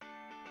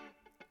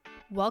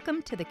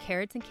Welcome to the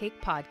Carrots and Cake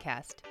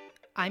podcast.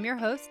 I'm your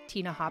host,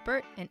 Tina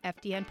Hoppert, an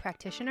FDN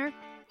practitioner,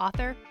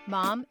 author,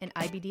 mom, and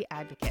IBD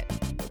advocate.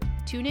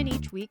 Tune in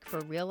each week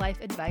for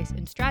real-life advice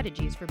and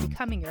strategies for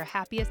becoming your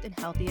happiest and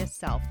healthiest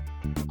self,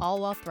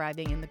 all while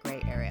thriving in the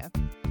gray area.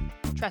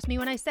 Trust me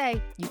when I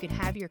say you can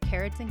have your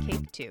carrots and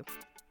cake too.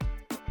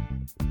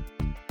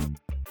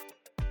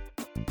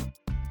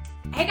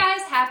 Hey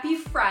guys, happy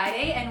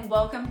Friday and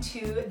welcome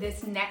to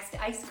this next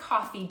iced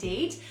coffee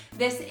date.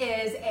 This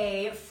is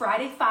a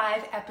Friday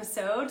 5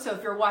 episode, so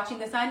if you're watching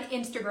this on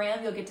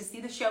Instagram, you'll get to see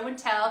the show and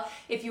tell.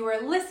 If you are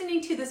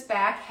listening to this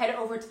back, head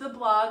over to the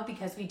blog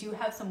because we do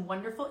have some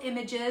wonderful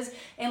images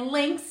and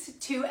links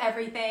to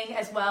everything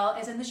as well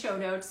as in the show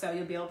notes, so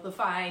you'll be able to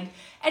find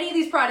any of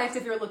these products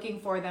if you're looking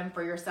for them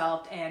for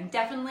yourself, and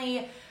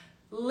definitely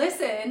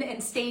listen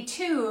and stay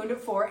tuned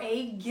for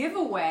a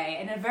giveaway,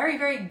 and a very,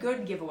 very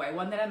good giveaway,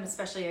 one that I'm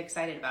especially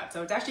excited about.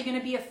 So it's actually going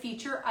to be a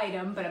feature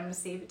item, but I'm going to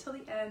save it till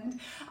the end.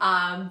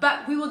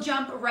 But we will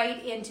jump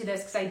right into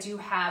this because I do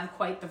have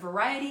quite the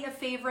variety of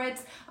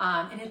favorites,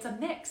 and it's a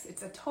mix.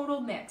 It's a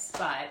total mix,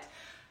 but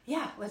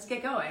yeah, let's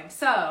get going.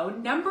 So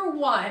number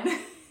one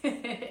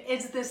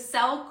is the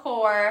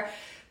CellCore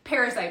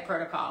Parasite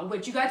Protocol,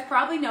 which you guys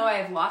probably know I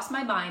have lost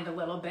my mind a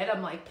little bit.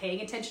 I'm like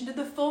paying attention to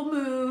the full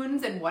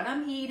moons and what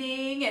I'm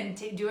eating and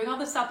doing all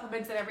the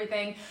supplements and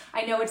everything.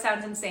 I know it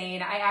sounds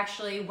insane. I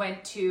actually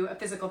went to a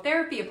physical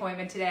therapy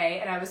appointment today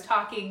and I was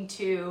talking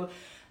to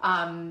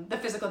the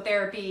physical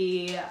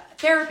therapy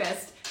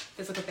therapist,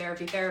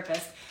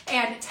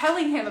 and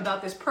telling him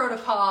about this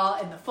protocol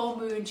and the full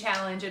moon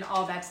challenge and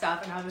all that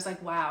stuff. And I was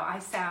like, wow, I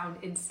sound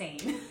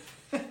insane.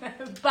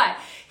 But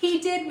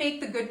he did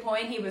make the good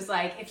point. He was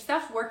like, if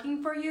stuff's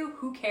working for you,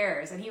 who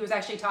cares? And he was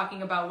actually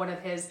talking about one of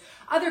his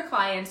other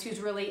clients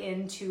who's really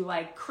into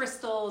like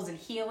crystals and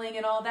healing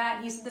and all that.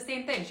 And he said the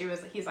same thing.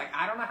 He's like,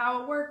 I don't know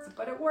how it works,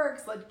 but it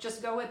works. Let's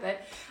just go with it.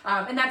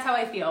 And that's how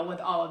I feel with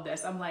all of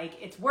this. I'm like,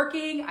 it's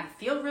working. I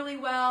feel really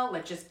well.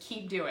 Let's just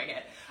keep doing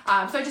it.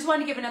 So I just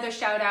wanted to give another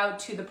shout out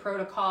to the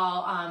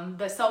protocol.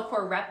 The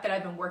CellCore rep that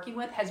I've been working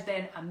with has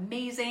been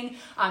amazing.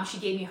 She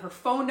gave me her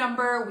phone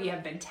number. We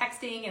have been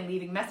texting and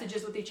leaving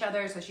messages with each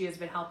other. So she has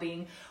been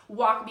helping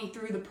walk me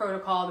through the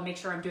protocol to make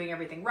sure I'm doing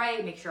everything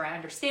right, make sure I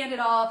understand it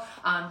all.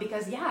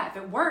 Because yeah, if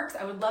it works,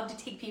 I would love to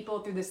take people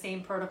through the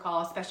same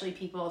protocol, especially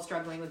people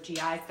struggling with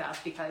GI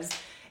stuff, because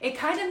it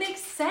kind of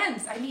makes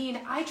sense. I mean,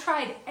 I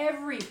tried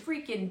every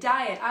freaking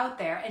diet out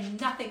there and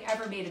nothing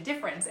ever made a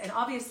difference. And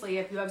obviously,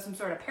 if you have some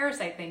sort of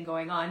parasite thing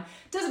going on,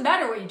 it doesn't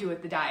matter what you do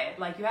with the diet.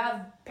 Like you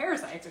have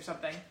parasites or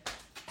something.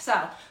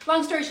 So,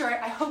 long story short,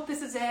 I hope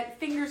this is it.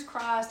 Fingers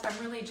crossed. I'm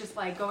really just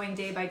like going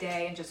day by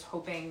day and just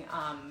hoping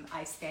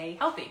I stay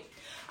healthy.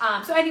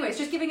 So anyways,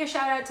 just giving a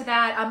shout out to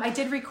that. I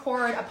did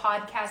record a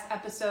podcast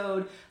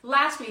episode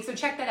last week, so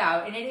check that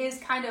out. And it is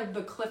kind of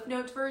the Cliff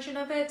Notes version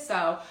of it.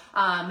 So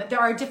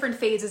there are different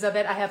phases of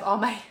it. I have all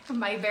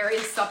my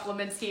various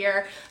supplements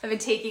here. I've been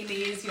taking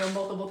these,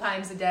 multiple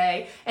times a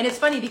day. And it's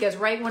funny because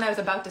right when I was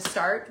about to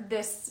start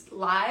this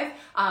live,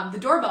 the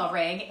doorbell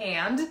rang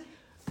and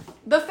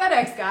the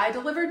FedEx guy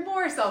delivered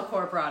more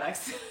CellCore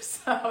products.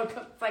 So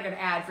it's like an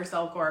ad for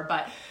CellCore,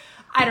 but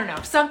I don't know.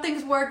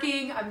 Something's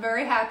working. I'm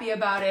very happy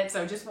about it.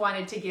 So just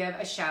wanted to give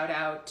a shout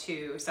out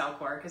to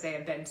CellCore because they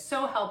have been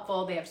so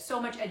helpful. They have so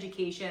much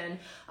education.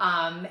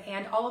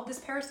 And all of this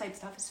parasite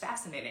stuff is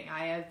fascinating.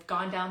 I have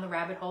gone down the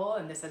rabbit hole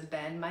and this has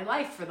been my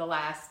life for the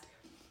last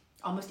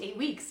almost 8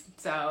 weeks.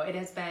 So it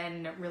has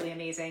been really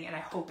amazing and I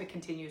hope it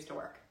continues to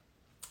work.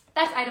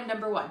 That's item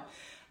number one.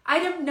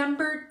 Item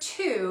number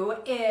two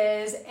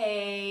is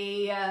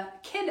a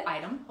kid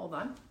item. Hold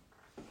on.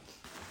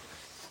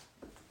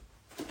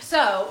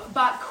 So,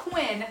 bought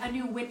Quinn a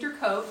new winter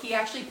coat. He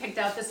actually picked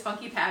out this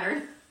funky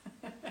pattern.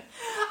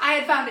 I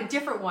had found a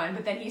different one,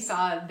 but then he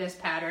saw this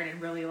pattern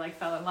and really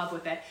fell in love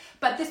with it.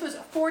 But this was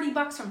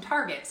 $40 from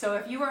Target. So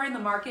if you are in the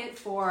market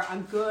for a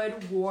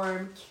good,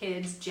 warm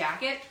kids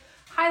jacket,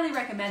 highly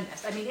recommend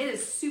this. I mean, it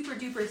is super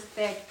duper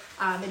thick.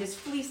 It is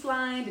fleece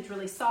lined. It's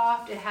really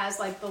soft. It has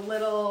the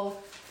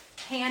little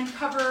hand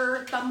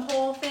cover thumb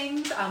hole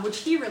things, which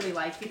he really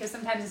liked because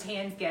sometimes his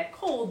hands get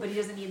cold, but he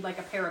doesn't need a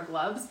pair of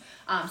gloves.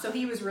 So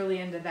he was really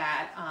into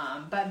that.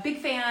 But big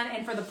fan,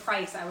 and for the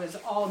price, I was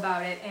all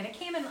about it. And it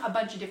came in a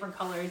bunch of different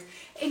colors,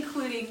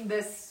 including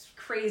this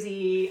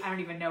crazy, I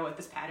don't even know what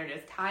this pattern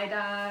is,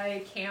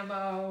 tie-dye,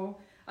 camo.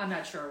 I'm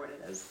not sure what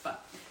it is,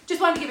 but just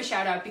wanted to give a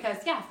shout out because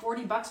yeah,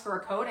 $40 for a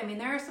coat. I mean,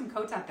 there are some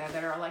coats out there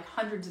that are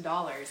hundreds of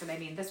dollars. And I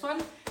mean, this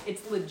one,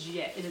 it's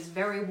legit. It is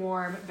very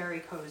warm, very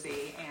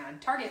cozy,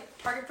 and Target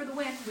for the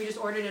win. We just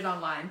ordered it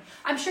online.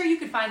 I'm sure you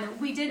could find them.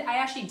 I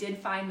actually did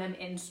find them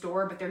in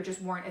store, but there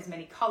just weren't as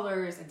many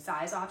colors and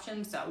size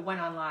options. So went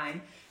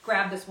online,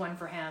 grabbed this one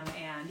for him,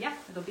 and yeah,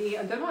 it'll be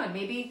a good one.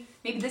 Maybe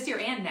this year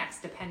and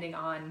next, depending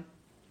on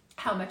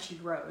how much he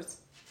grows.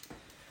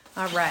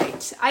 All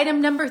right,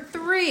 item number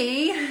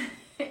 3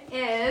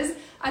 is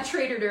a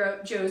Trader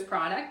Joe's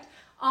product.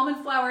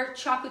 Almond flour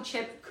chocolate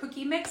chip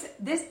cookie mix.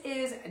 This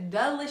is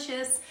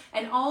delicious,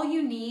 and all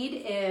you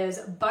need is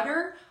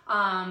butter.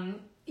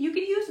 You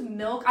could use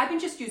milk. I've been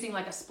just using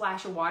like a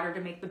splash of water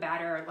to make the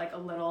batter like a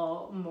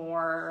little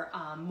more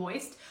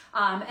moist.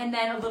 And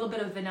then a little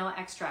bit of vanilla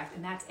extract,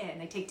 and that's it.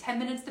 And they take 10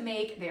 minutes to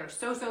make. They are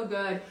so, so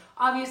good.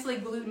 Obviously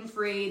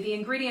gluten-free. The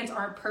ingredients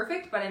aren't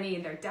perfect, but I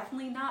mean, they're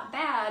definitely not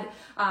bad.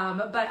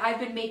 But I've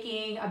been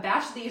making a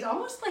batch of these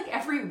almost like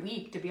every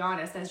week, to be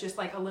honest, as just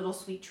like a little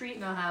sweet treat.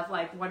 And I'll have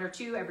like 1 or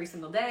 2 every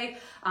single day.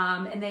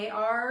 And they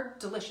are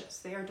delicious.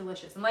 They are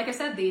delicious. And like I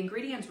said, the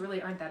ingredients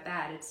really aren't that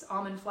bad. It's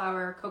almond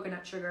flour,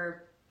 coconut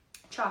sugar,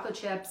 chocolate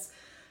chips,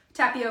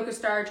 tapioca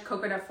starch,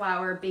 coconut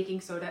flour,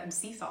 baking soda, and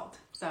sea salt.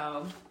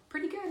 So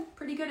pretty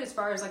good as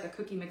far as like a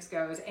cookie mix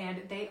goes,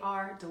 and they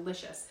are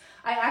delicious.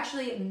 I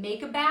actually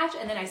make a batch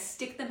and then I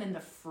stick them in the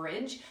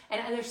fridge,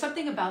 and there's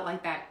something about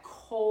like that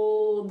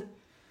cold,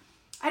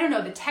 I don't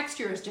know, the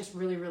texture is just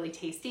really, really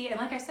tasty. And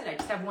like I said, I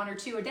just have 1 or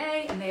 2 a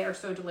day, and they are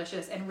so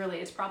delicious. And really,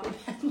 it's probably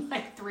been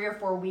like 3 or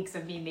 4 weeks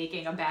of me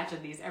making a batch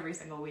of these every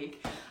single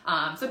week.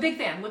 So big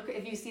fan. Look,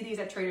 if you see these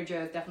at Trader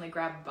Joe's, definitely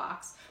grab a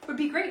box. It would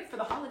be great for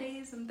the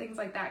holidays and things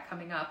like that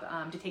coming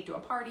up, to take to a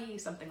party,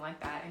 something like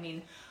that. I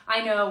mean,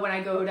 I know when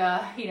I go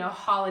to,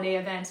 holiday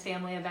events,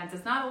 family events,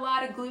 it's not a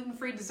lot of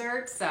gluten-free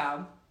desserts.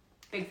 So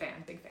big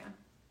fan.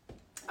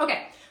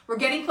 Okay, we're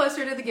getting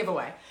closer to the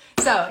giveaway.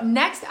 So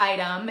next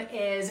item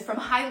is from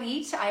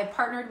Highleet. I have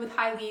partnered with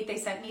Highleet. They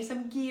sent me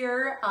some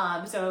gear.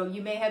 So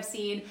you may have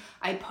seen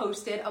I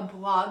posted a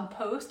blog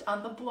post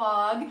on the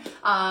blog.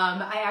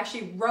 I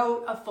actually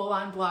wrote a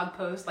full-on blog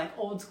post, like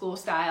old school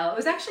style. It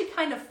was actually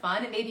kind of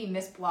fun. It made me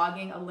miss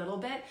blogging a little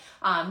bit.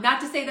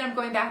 Not to say that I'm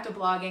going back to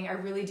blogging. I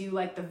really do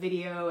like the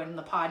video and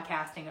the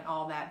podcasting and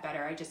all that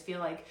better. I just feel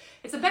like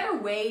it's a better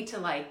way to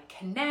like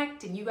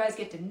connect, and you guys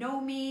get to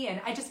know me.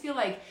 And I just feel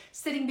like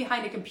sitting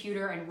behind a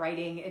computer and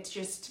writing, it's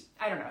just,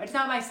 I don't know. It's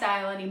not my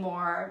style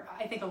anymore.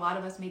 I think a lot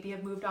of us maybe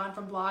have moved on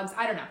from blogs.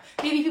 I don't know.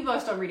 Maybe people are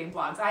still reading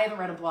blogs. I haven't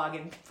read a blog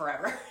in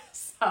forever.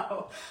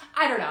 So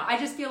I don't know. I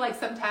just feel like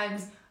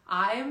sometimes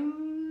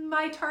I'm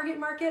my target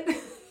market.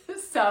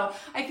 So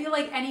I feel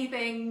like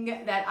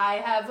anything that I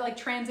have like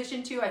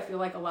transitioned to, I feel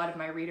like a lot of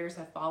my readers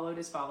have followed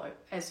as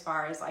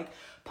far as like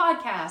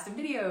podcasts and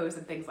videos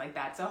and things like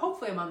that. So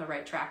hopefully I'm on the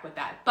right track with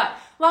that. But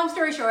long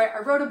story short, I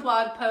wrote a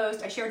blog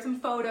post. I shared some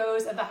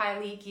photos of the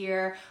Highleet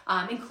gear,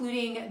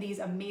 including these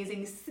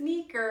amazing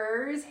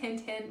sneakers.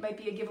 Hint, hint, might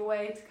be a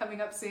giveaway. It's coming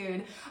up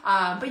soon.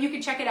 But you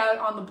can check it out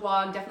on the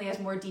blog. Definitely has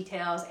more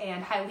details.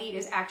 And Highleet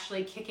is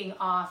actually kicking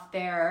off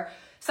their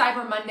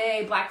Cyber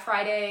Monday, Black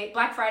Friday,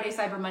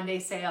 Cyber Monday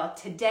sale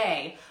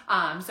today.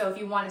 So if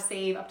you want to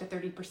save up to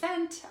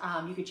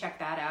 30%, you could check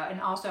that out. And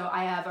also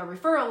I have a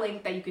referral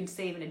link that you can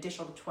save an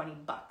additional $20.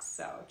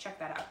 So check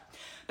that out.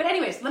 But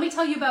anyways, let me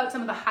tell you about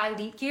some of the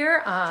Highleet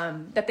gear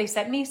that they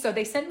sent me. So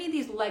they sent me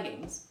these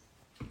leggings,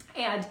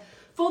 and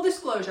full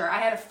disclosure, I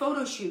had a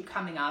photo shoot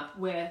coming up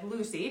with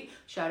Lucy.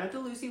 Shout out to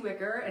Lucy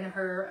Wicker and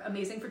her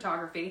amazing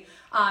photography.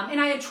 And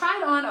I had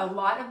tried on a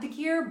lot of the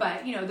gear,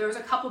 but there was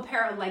a couple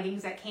pair of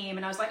leggings that came,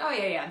 and I was like, oh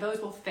yeah,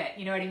 those will fit.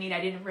 You know what I mean? I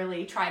didn't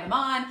really try them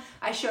on.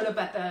 I showed up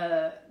at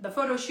the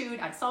photo shoot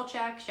at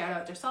Saltchak. Shout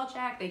out to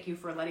Saltchak. Thank you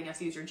for letting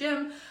us use your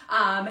gym.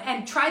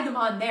 And tried them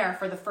on there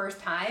for the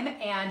first time,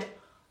 and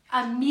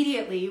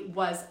immediately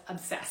was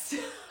obsessed.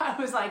 I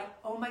was like,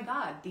 oh my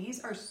God, these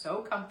are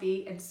so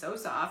comfy and so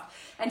soft.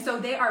 And so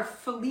they are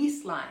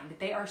fleece lined.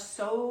 They are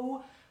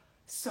so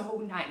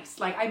nice.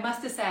 Like I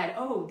must have said,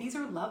 oh, these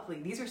are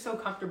lovely. These are so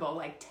comfortable,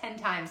 like 10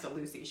 times to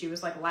Lucy. She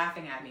was like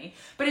laughing at me,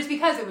 but it's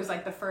because it was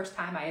like the first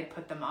time I had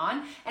put them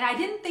on. And I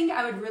didn't think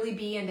I would really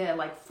be into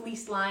like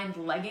fleece lined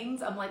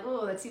leggings. I'm like,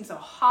 oh, that seems so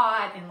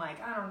hot. And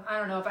like, I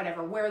don't know if I'd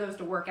ever wear those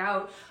to work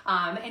out.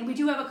 And we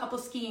do have a couple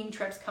skiing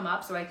trips come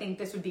up. So I think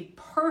this would be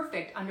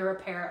perfect under a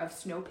pair of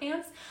snow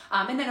pants.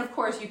 And then of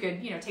course you could,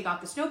 take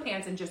off the snow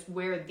pants and just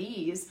wear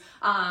these,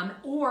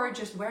 or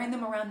just wearing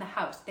them around the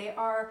house. They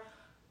are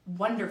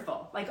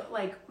wonderful,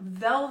 like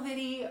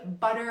velvety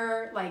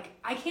butter. Like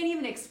I can't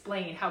even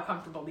explain how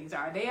comfortable these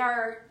are. They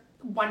are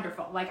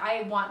wonderful. Like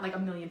I want like a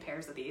million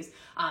pairs of these.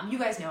 You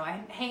guys know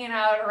I'm hanging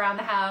out around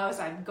the house.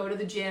 I go to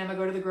the gym. I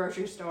go to the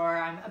grocery store.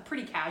 I'm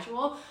pretty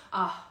casual.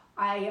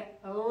 I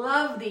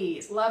love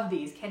these.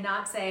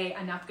 Cannot say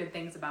enough good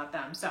things about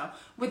them. So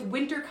with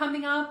winter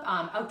coming up,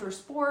 outdoor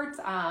sports,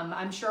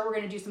 I'm sure we're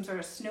going to do some sort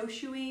of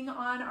snowshoeing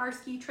on our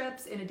ski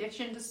trips in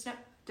addition to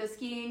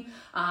skiing,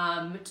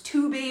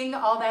 tubing,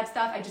 all that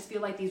stuff. I just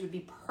feel like these would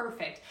be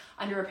perfect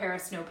under a pair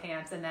of snow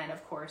pants. And then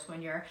of course,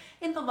 when you're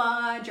in the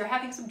lodge or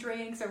having some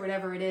drinks or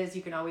whatever it is,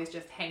 you can always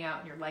just hang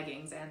out in your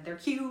leggings, and they're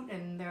cute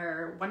and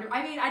they're wonderful.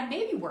 I mean, I'd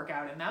maybe work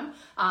out in them.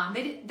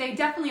 They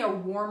definitely are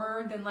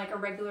warmer than like a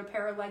regular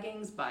pair of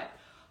leggings, but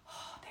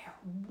they are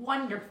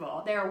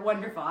wonderful. They are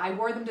wonderful. I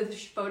wore them to the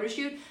photo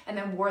shoot and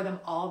then wore them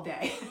all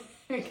day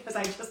because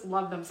I just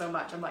love them so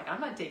much. I'm like,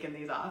 I'm not taking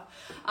these off.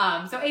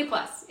 So A+.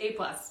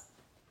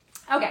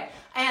 Okay,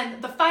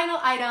 and the final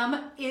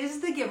item is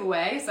the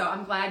giveaway, so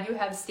I'm glad you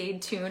have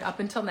stayed tuned up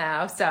until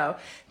now. So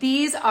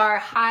these are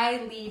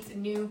Highleet's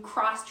new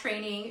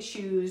cross-training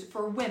shoes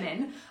for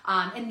women,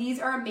 and these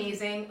are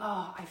amazing.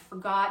 Oh, I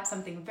forgot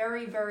something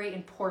very, very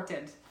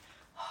important.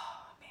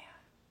 Oh, man.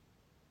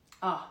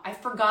 Oh, I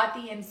forgot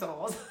the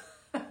insoles.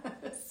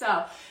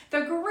 So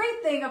the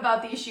great thing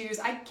about these shoes,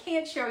 I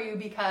can't show you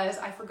because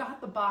I forgot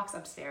the box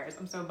upstairs.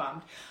 I'm so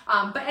bummed.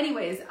 But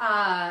anyways,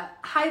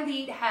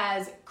 Highleat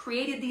has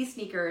created these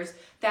sneakers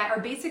that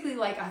are basically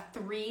like a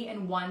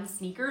 3-in-1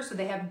 sneaker. So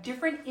they have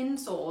different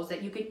insoles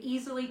that you can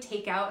easily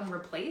take out and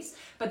replace,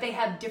 but they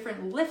have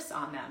different lifts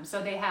on them.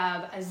 So they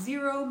have a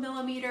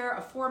 0mm,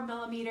 a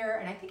 4mm,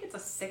 and I think it's a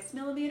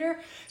 6mm.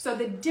 So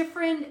the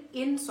different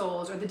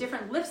insoles or the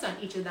different lifts on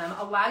each of them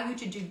allow you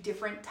to do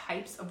different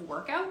types of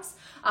workouts.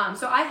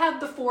 So I have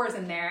the 4s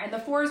in there, and the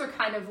 4s are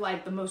kind of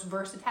like the most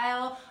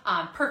versatile,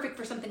 perfect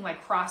for something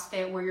like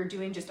CrossFit where you're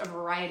doing just a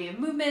variety of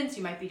movements.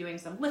 You might be doing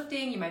some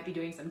lifting, you might be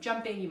doing some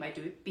jumping, you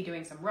might be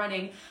doing some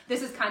running.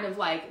 This is kind of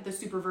like the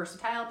super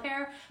versatile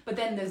pair. But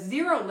then the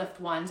 0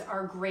 lift ones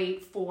are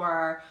great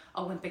for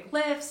Olympic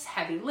lifts,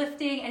 heavy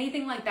lifting,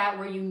 anything like that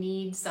where you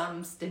need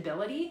some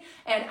stability.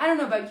 And I don't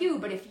know about you,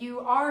 but if you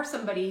are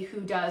somebody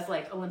who does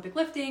like Olympic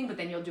lifting, but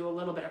then you'll do a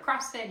little bit of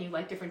CrossFit and you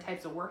like different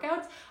types of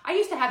workouts, I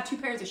used to have 2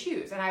 pairs of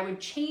shoes and I would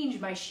change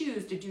my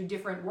shoes to do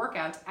different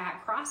workouts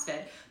at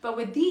CrossFit. But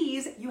with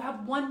these, you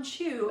have 1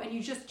 shoe and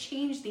you just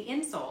change the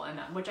insole in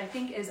them, which I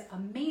think is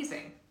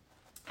amazing.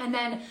 And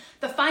then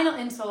the final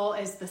insole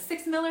is the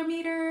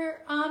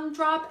 6mm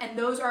drop, and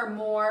those are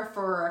more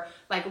for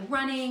like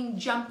running,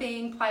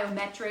 jumping,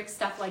 plyometrics,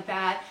 stuff like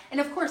that. And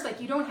of course, like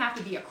you don't have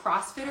to be a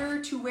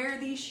CrossFitter to wear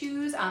these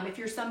shoes. If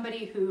you're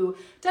somebody who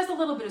does a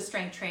little bit of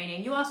strength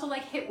training, you also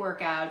like HIIT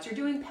workouts, you're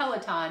doing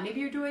Peloton, maybe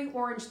you're doing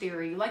Orange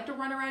Theory, you like to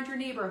run around your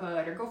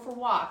neighborhood or go for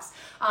walks.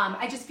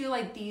 I just feel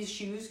like these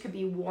shoes could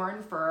be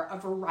worn for a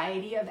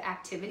variety of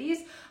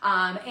activities.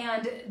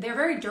 And they're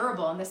very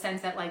durable in the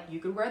sense that like you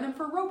could wear them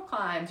for rope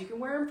climbs, you can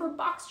wear them for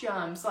box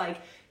jumps, like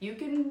you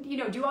can,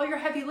 do all your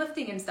heavy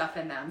lifting and stuff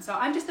in them. So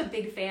I'm just a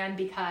big fan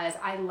because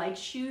I like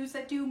shoes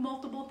that do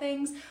multiple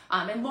things.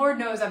 And Lord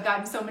knows I've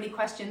gotten so many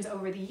questions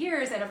over the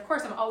years. And of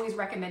course I'm always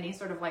recommending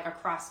sort of like a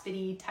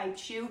CrossFit-y type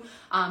shoe.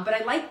 But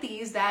I like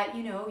these that,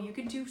 you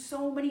can do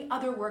so many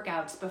other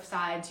workouts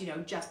besides,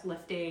 just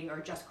lifting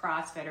or just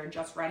CrossFit or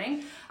just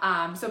running.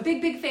 So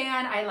big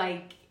fan.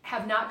 I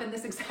have not been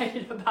this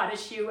excited about a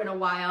shoe in a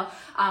while.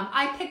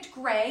 I picked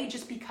gray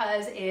just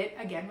because it,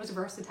 again, was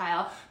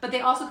versatile, but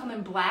they also come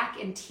in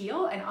black and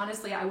teal, and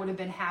honestly, I would have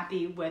been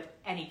happy with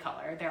any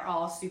color. They're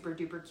all super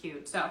duper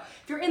cute. So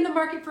if you're in the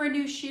market for a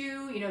new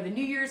shoe, the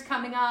new year's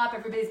coming up,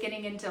 everybody's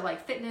getting into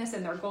like fitness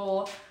and their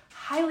goal,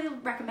 highly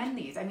recommend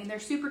these. I mean, they're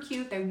super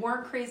cute. They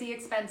weren't crazy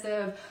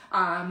expensive.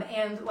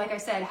 And like I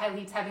said,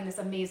 Highleat's having this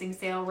amazing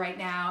sale right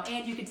now,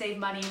 and you can save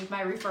money with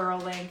my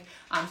referral link.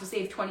 So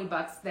save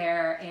 $20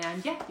 there.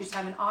 And yeah, you just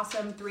have an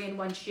awesome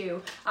 3-in-1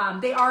 shoe.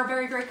 They are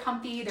very, very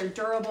comfy. They're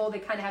durable. They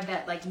kind of have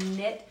that like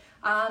knit,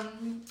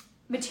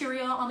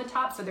 material on the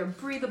top, so they're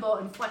breathable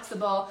and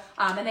flexible,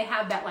 and they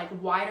have that like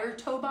wider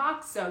toe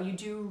box, so you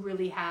do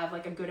really have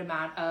like a good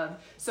amount of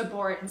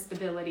support and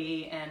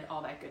stability and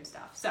all that good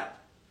stuff. So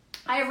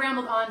I have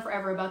rambled on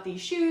forever about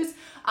these shoes.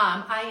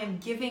 I am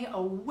giving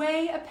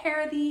away a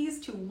pair of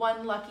these to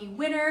 1 lucky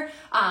winner.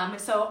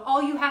 So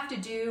all you have to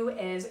do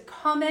is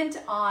comment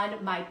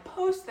on my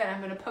post that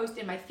I'm going to post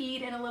in my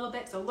feed in a little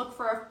bit. So look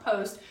for a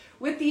post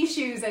with these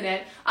shoes in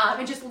it,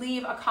 and just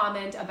leave a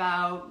comment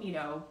about,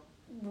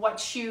 what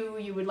shoe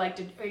you would like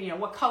to, or,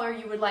 what color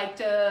you would like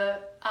to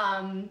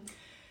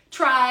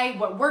try,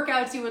 what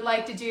workouts you would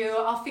like to do.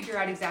 I'll figure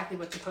out exactly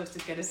what the post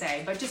is going to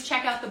say, but just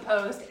check out the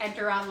post,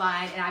 enter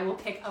online, and I will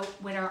pick a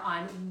winner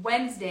on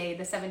Wednesday,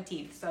 the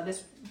 17th. So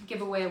this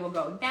giveaway will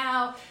go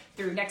now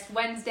through next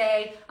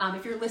Wednesday.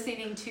 If you're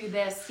listening to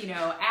this,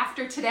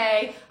 after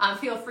today,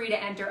 feel free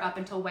to enter up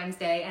until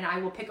Wednesday, and I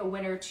will pick a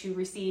winner to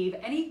receive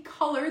any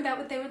color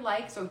that they would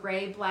like, so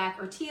gray,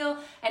 black, or teal,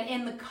 and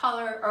in the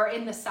color or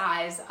in the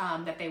size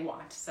that they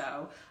want.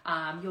 So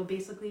you'll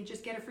basically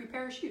just get a free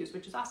pair of shoes,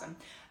 which is awesome.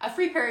 A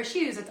free pair of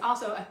shoes, it's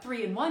also a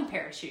 3-in-1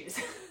 pair of shoes.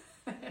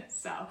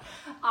 So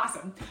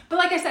awesome. But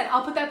like I said,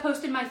 I'll put that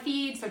post in my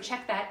feed, so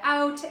check that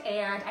out.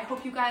 And I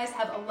hope you guys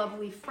have a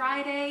lovely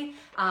Friday,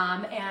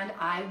 and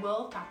I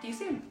will talk to you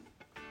soon.